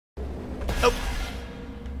Oh.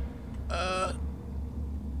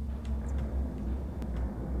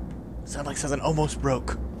 Sounds like something almost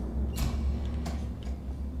broke.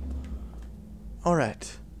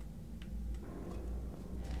 Alright.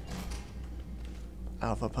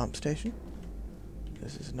 Alpha pump station.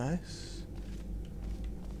 This is nice.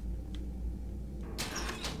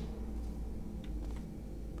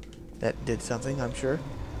 That did something, I'm sure.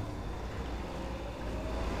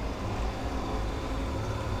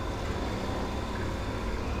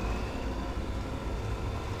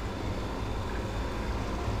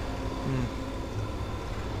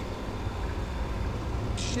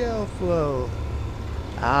 Shell flow.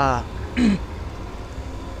 Ah.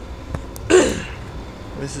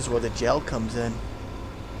 This is where the gel comes in.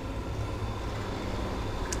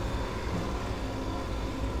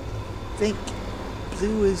 I think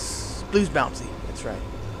blue's bouncy. That's right.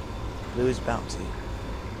 Blue is bouncy.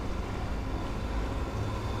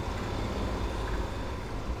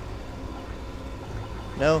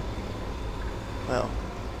 No? Well.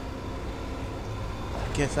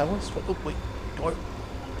 I guess I was. Oh, wait. Door.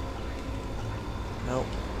 No.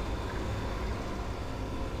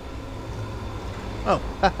 Oh,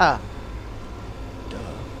 haha. Duh.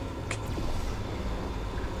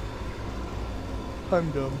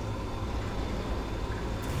 I'm dumb.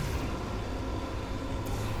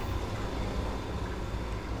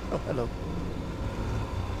 Oh, hello.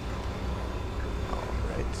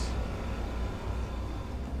 Alright.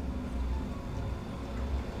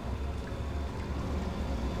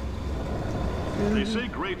 They say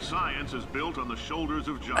great science is built on the shoulders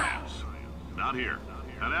of giants. Not here.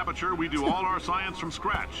 At Aperture, we do all our science from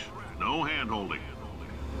scratch. No hand-holding.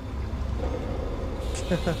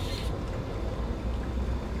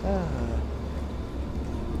 Oh.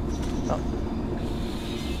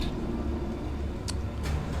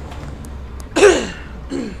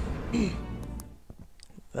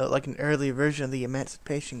 Like an early version of the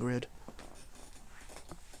Emancipation Grid.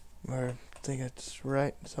 Or I think that's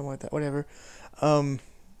right, something like that. Whatever.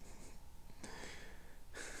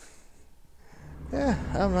 Yeah,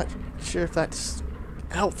 I'm not sure if that's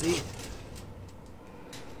healthy.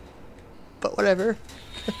 But whatever.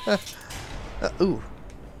 Ooh,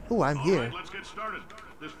 I'm All here. right, let's get started.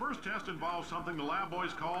 This first test involves something the lab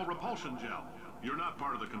boys call repulsion gel. You're not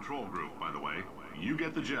part of the control group, by the way. You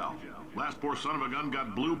get the gel. Last poor son of a gun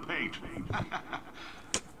got blue paint.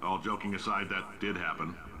 All joking aside, that did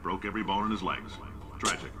happen. Broke every bone in his legs.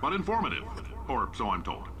 Tragic, but informative. Or so I'm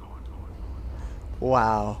told.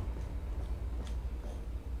 Wow.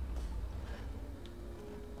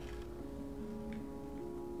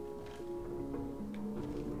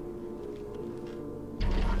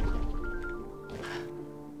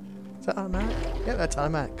 Is that automatic? Yeah, that's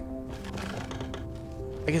automatic.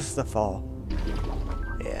 I guess it's the fall.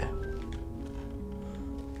 Yeah.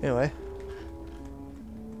 Anyway.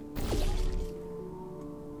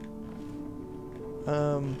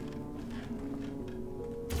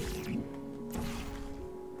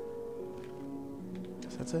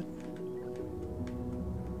 Guess that's it.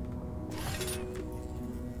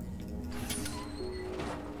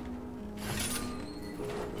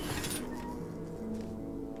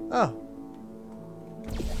 Oh.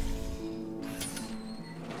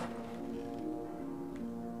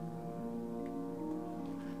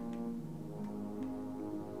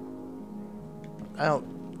 I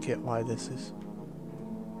don't get why this is.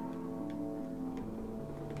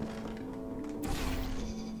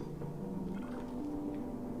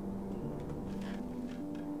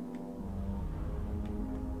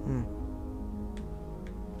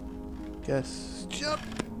 Guess jump.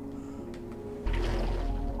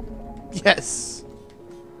 Yes.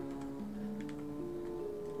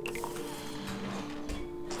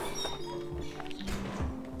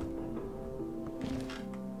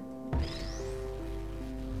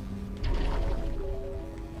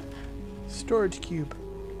 Storage cube.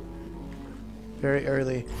 Very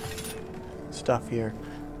early stuff here.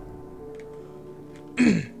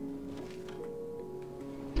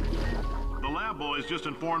 Boys just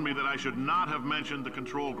informed me that I should not have mentioned the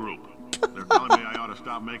control group. They're telling me I ought to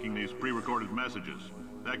stop making these pre-recorded messages.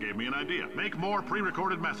 That gave me an idea. Make more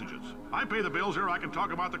pre-recorded messages. I pay the bills here, I can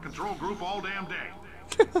talk about the control group all damn day.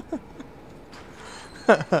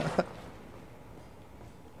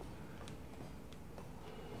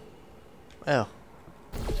 Well.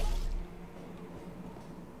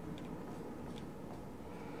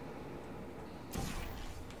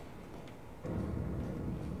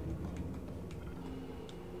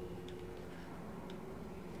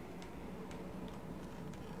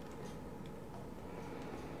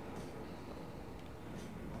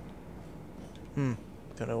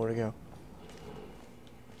 Don't know where to go.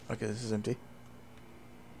 Okay, this is empty.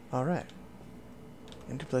 Alright.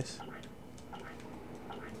 Empty place.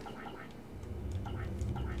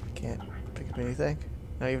 Can't pick up anything.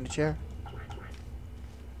 Not even a chair.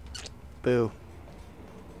 Boo.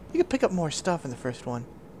 You could pick up more stuff in the first one.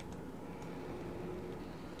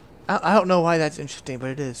 I don't know why that's interesting, but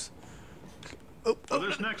it is. For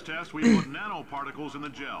this next test, we put nanoparticles in the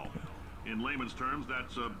gel. In layman's terms,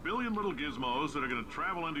 that's a billion little gizmos that are going to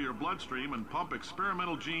travel into your bloodstream and pump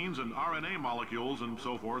experimental genes and RNA molecules and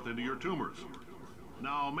so forth into your tumors.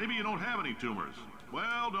 Now, maybe you don't have any tumors.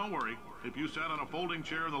 Well, don't worry. If you sat on a folding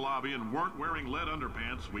chair in the lobby and weren't wearing lead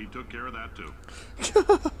underpants, we took care of that too.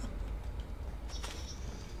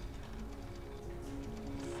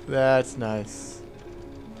 That's nice.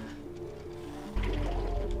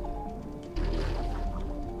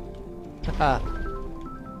 Haha.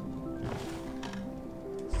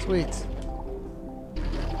 Sweet.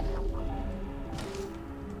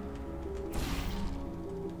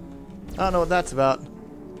 I don't know what that's about,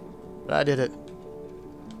 but I did it.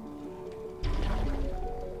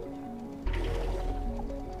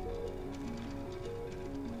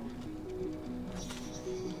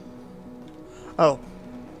 Oh.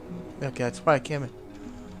 Okay, that's why I came in.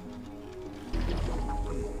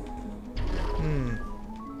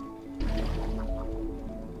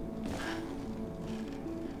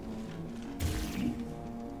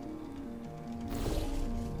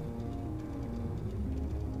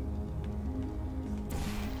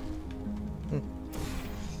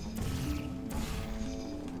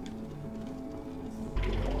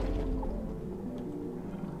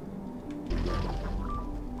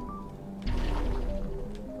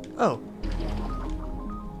 Oh.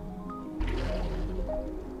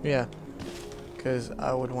 Yeah. Because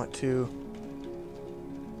I would want to...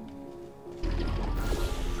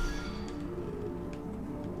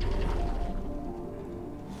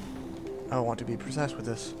 I want to be precise with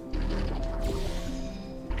this.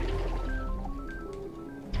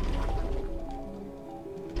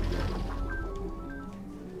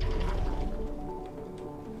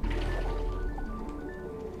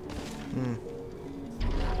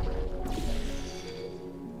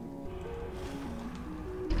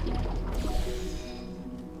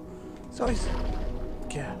 It's always...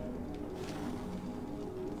 Yeah.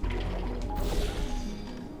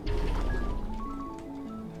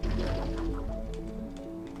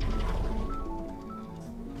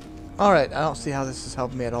 Alright, I don't see how this is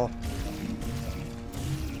helping me at all.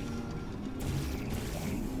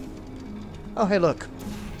 Oh, hey, look.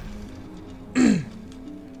 I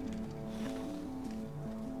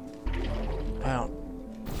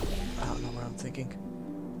don't know what I'm thinking.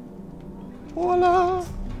 Voila!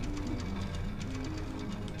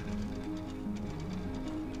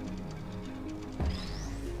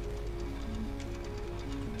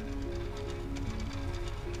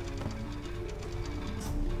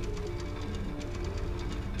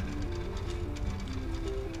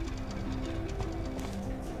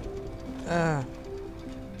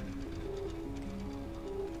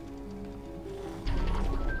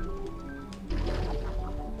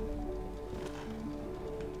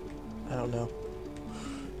 I don't know.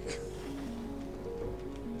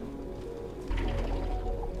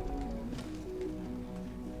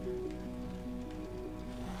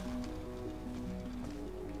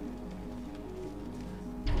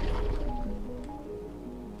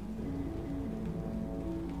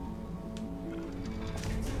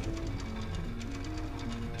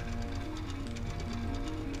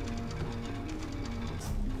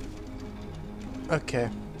 Okay.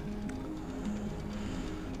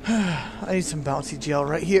 I need some bouncy gel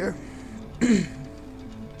right here.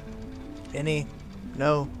 Any?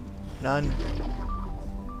 No? None?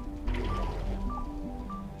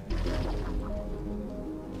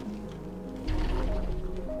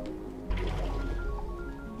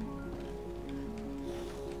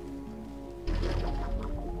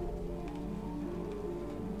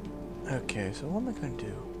 Okay, so what am I going to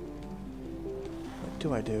do? What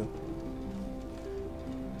do I do?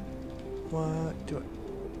 What do I...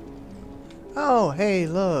 Oh, hey,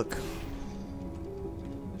 look.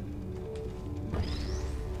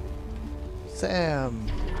 Sam.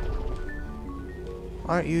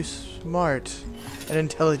 Aren't you smart and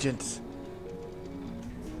intelligent?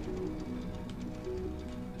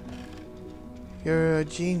 You're a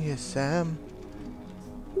genius, Sam.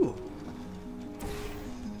 Ooh.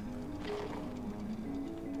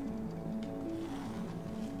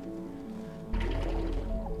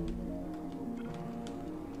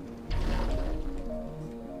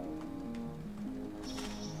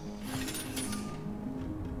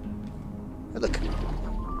 Look.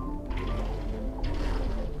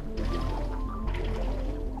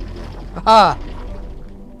 Aha!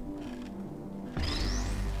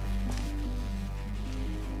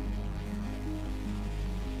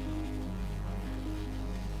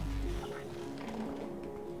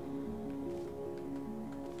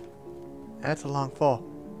 That's a long fall.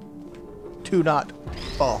 To not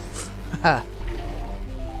fall. Ha!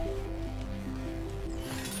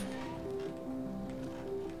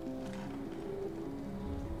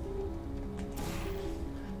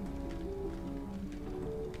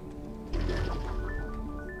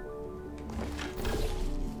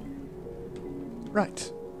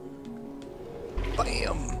 Right.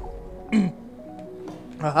 Bam!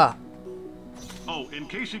 Aha! Oh, in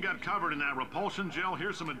case you got covered in that repulsion gel,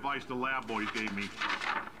 here's some advice the lab boys gave me.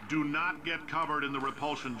 Do not get covered in the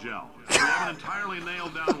repulsion gel. We haven't entirely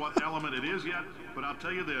nailed down what element it is yet, but I'll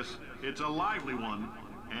tell you this, it's a lively one,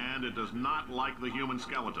 and it does not like the human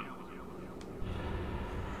skeleton.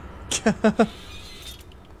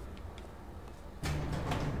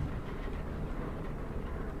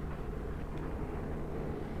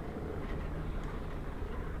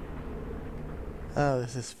 Oh,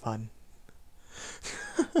 this is fun.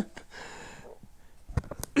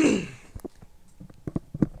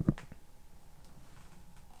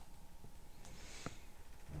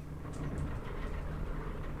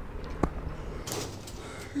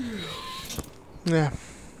 Yeah.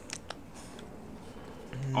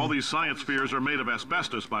 All these science spheres are made of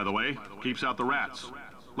asbestos, by the way. Keeps out the rats.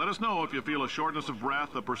 Let us know if you feel a shortness of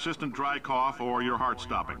breath, a persistent dry cough, or your heart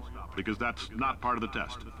stopping, because that's not part of the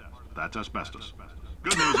test. That's asbestos.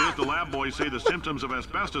 Good news is the lab boys say the symptoms of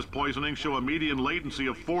asbestos poisoning show a median latency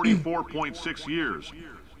of 44.6 years.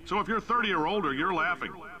 So if you're 30 or older, you're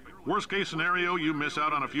laughing. Worst case scenario, you miss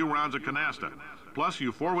out on a few rounds of canasta. Plus,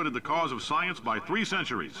 you forwarded the cause of science by 3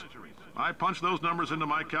 centuries. I punch those numbers into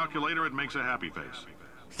my calculator, it makes a happy face.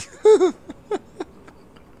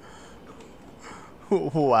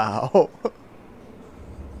 Wow.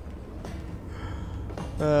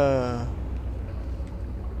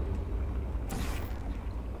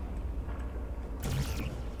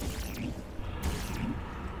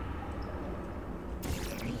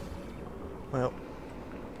 Well.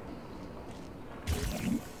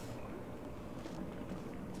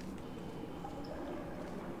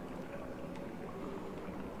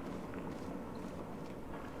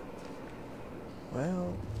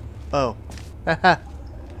 Well. Oh. Haha.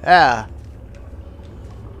 Ah.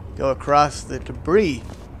 Go across the debris.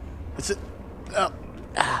 It's a. Oh.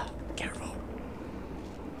 Ah. Careful.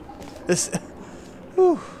 This.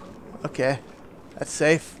 Whew. Okay. That's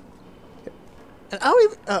safe. And I don't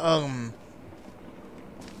even.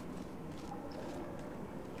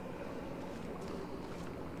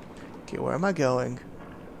 Okay, where am I going?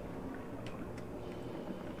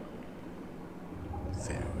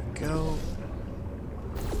 There we go.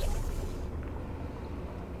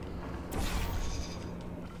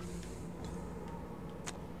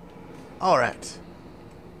 All right.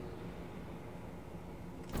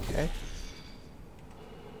 Okay.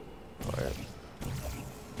 All right.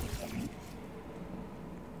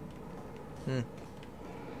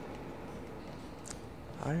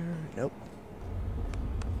 Higher? Nope.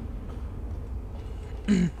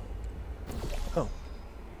 Oh.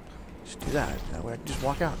 Just do that. That way I can just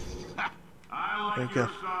walk out. I like your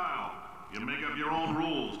style. You make up your own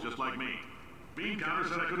rules, just like me. Bean Counter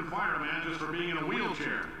said I couldn't fire a man just for being in a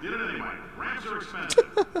wheelchair. Did it anyway. Ramps are expensive.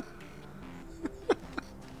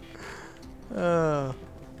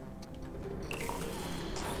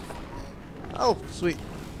 Oh, sweet.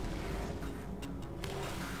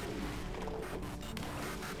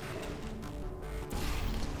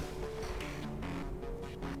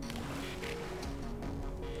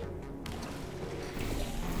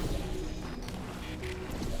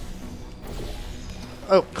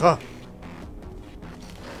 Oh, God.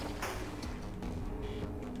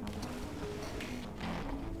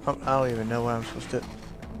 Oh, I don't even know what I'm supposed to...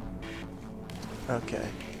 Okay.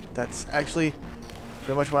 That's actually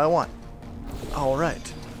pretty much what I want.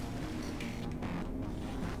 Alright.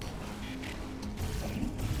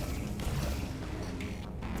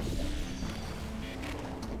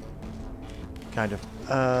 Kind of.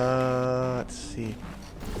 Let's see.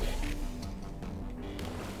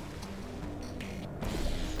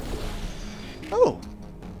 Oh!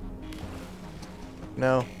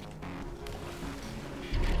 No.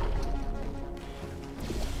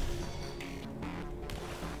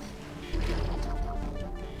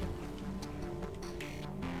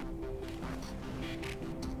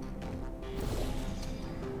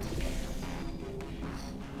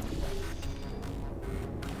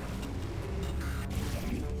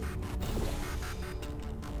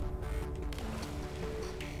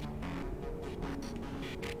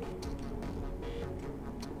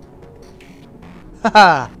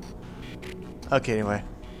 Haha! Okay, anyway.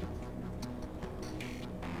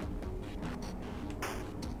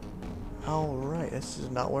 Alright, this is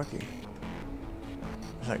not working.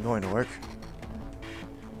 It's not going to work.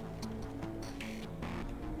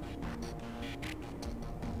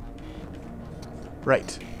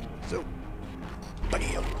 Right. So,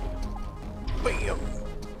 bam! Bam!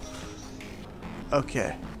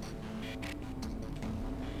 Okay.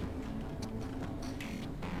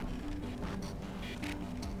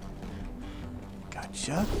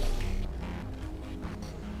 Gotcha.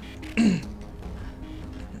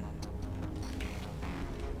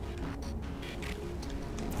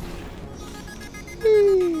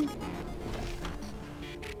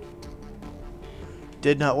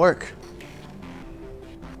 Did not work.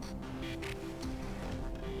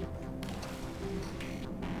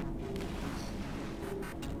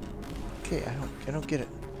 Okay, I don't get it.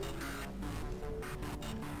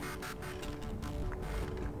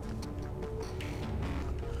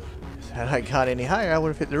 Had I got any higher, I would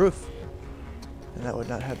have hit the roof. And that would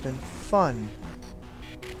not have been fun.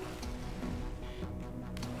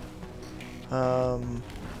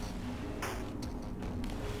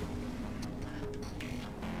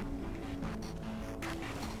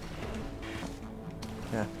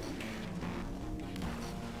 Yeah.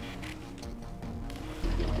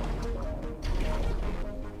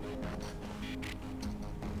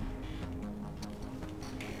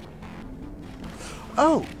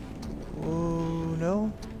 Oh! Oh,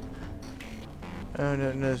 no. Oh,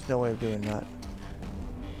 no, there's no way of doing that.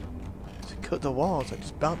 To cut the walls, I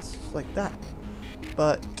just bounce like that.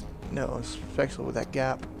 But, no, especially with that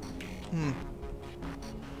gap.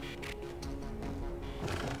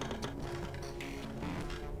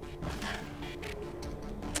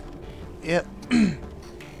 Yep. I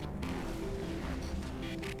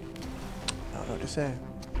don't know what to say.